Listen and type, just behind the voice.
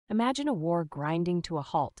Imagine a war grinding to a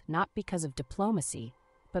halt, not because of diplomacy,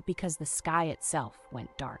 but because the sky itself went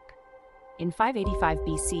dark. In 585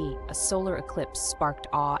 BC, a solar eclipse sparked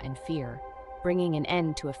awe and fear, bringing an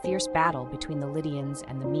end to a fierce battle between the Lydians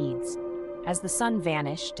and the Medes. As the sun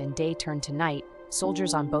vanished and day turned to night,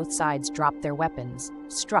 soldiers on both sides dropped their weapons,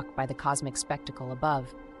 struck by the cosmic spectacle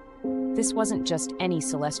above. This wasn't just any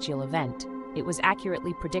celestial event. It was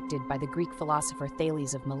accurately predicted by the Greek philosopher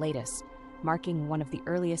Thales of Miletus, marking one of the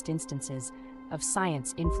earliest instances of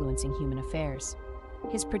science influencing human affairs.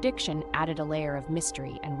 His prediction added a layer of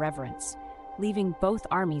mystery and reverence, leaving both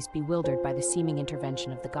armies bewildered by the seeming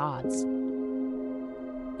intervention of the gods.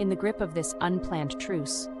 In the grip of this unplanned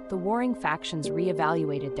truce, the warring factions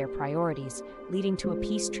reevaluated their priorities, leading to a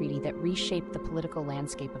peace treaty that reshaped the political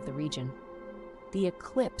landscape of the region. The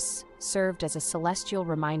eclipse served as a celestial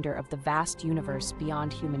reminder of the vast universe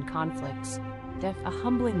beyond human conflicts, a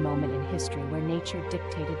humbling moment in history where nature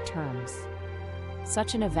dictated terms.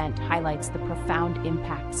 Such an event highlights the profound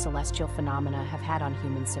impact celestial phenomena have had on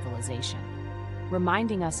human civilization,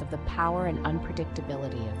 reminding us of the power and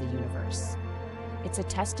unpredictability of the universe. It's a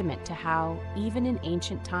testament to how, even in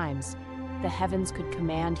ancient times, the heavens could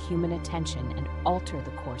command human attention and alter the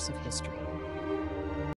course of history.